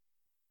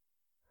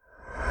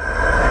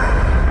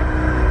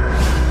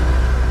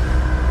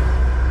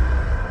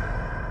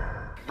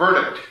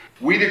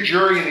the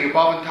jury in the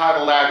above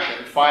entitled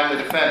action find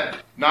the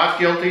defendant not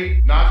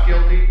guilty, not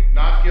guilty,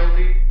 not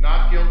guilty,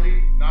 not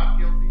guilty, not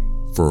guilty.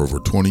 For over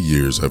 20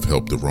 years, I've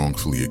helped the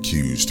wrongfully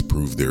accused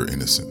prove their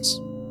innocence.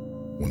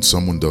 When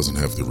someone doesn't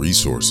have the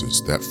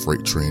resources, that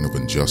freight train of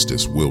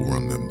injustice will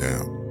run them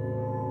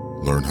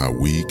down. Learn how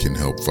we can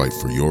help fight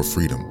for your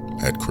freedom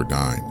at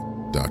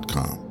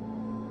Credine.com.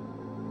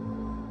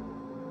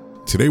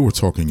 Today we're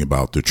talking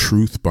about the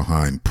truth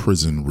behind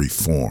prison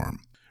reform.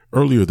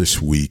 Earlier this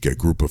week, a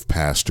group of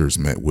pastors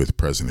met with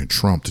President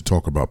Trump to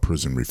talk about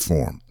prison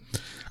reform.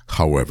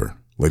 However,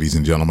 ladies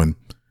and gentlemen,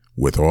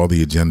 with all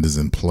the agendas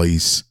in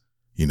place,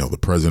 the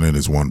president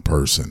is one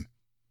person.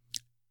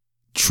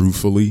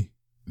 Truthfully,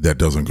 that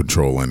doesn't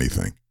control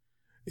anything.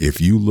 If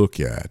you look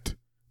at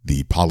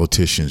the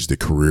politicians, the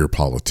career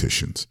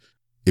politicians,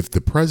 if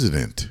the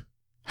president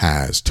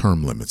has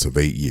term limits of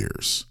 8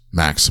 years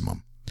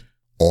maximum,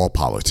 all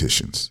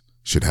politicians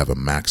should have a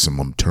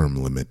maximum term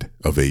limit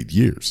of 8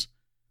 years.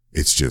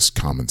 It's just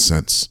common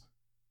sense.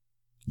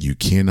 You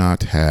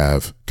cannot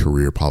have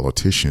career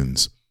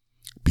politicians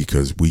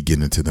because we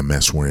get into the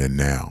mess we're in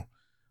now.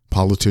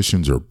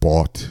 Politicians are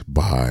bought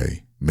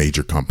by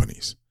major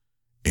companies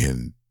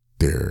and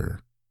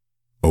they're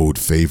owed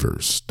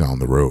favors down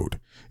the road.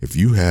 If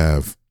you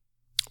have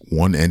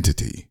one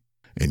entity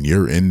and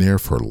you're in there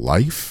for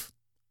life,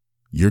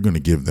 you're going to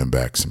give them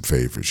back some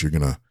favors. You're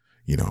going to,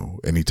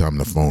 anytime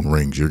the phone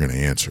rings, you're going to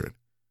answer it.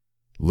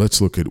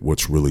 Let's look at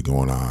what's really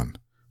going on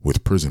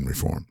with prison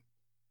reform.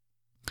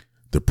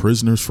 The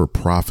prisoners for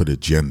profit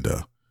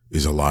agenda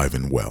is alive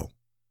and well.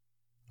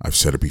 I've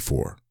said it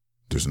before.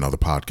 There's another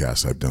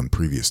podcast I've done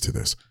previous to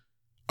this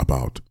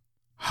about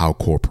how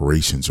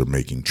corporations are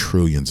making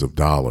trillions of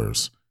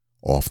dollars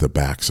off the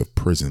backs of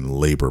prison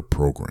labor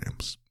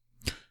programs.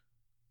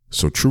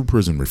 So true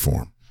prison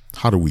reform,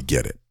 how do we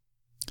get it?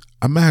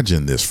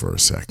 Imagine this for a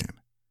second.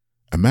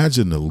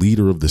 Imagine the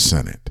leader of the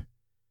Senate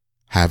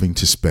having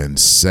to spend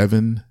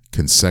 7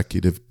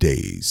 consecutive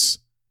days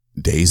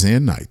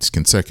and nights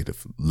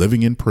consecutive,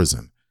 living in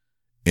prison,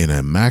 in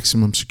a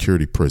maximum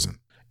security prison,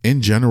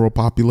 in general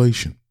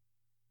population.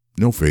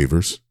 No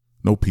favors,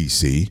 no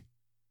PC.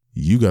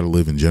 You got to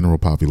live in general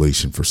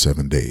population for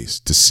 7 days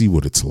to see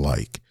what it's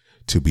like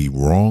to be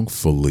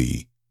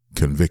wrongfully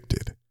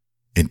convicted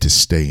and to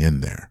stay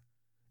in there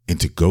and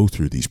to go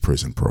through these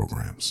prison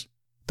programs,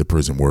 the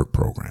prison work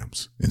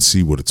programs, and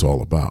see what it's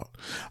all about.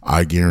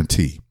 I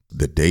guarantee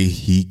the day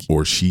he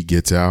or she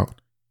gets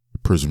out,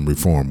 prison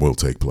reform will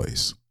take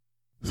place.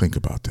 Think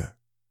about that.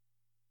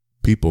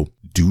 People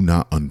do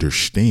not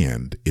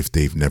understand if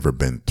they've never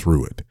been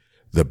through it.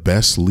 The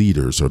best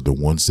leaders are the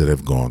ones that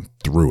have gone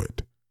through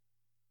it.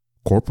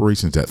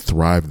 Corporations that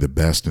thrive the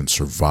best and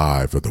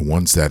survive are the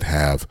ones that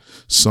have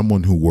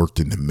someone who worked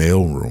in the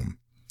mailroom,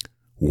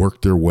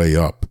 worked their way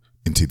up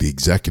into the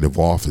executive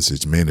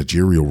offices,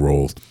 managerial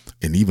roles,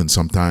 and even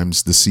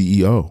sometimes the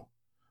CEO.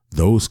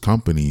 Those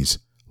companies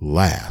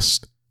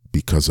last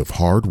because of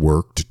hard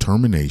work,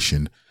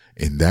 determination,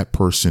 and that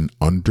person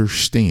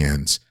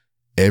understands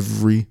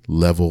every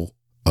level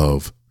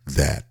of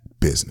that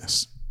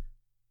business.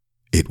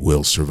 It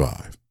will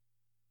survive.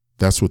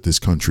 That's what this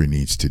country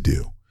needs to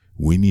do.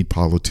 We need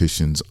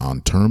politicians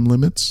on term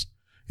limits,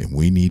 and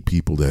we need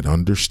people that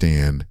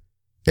understand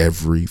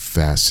every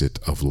facet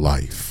of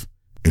life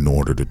in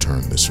order to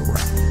turn this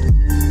around.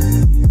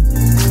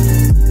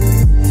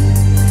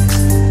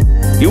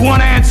 You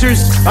want answers?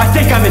 I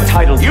think I'm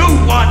entitled. You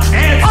want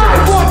answers?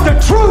 I want the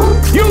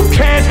truth! You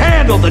can't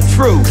handle the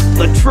truth!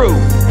 The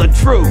truth! The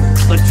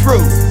truth! The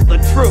truth! The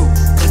truth!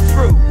 The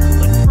truth!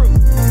 The truth!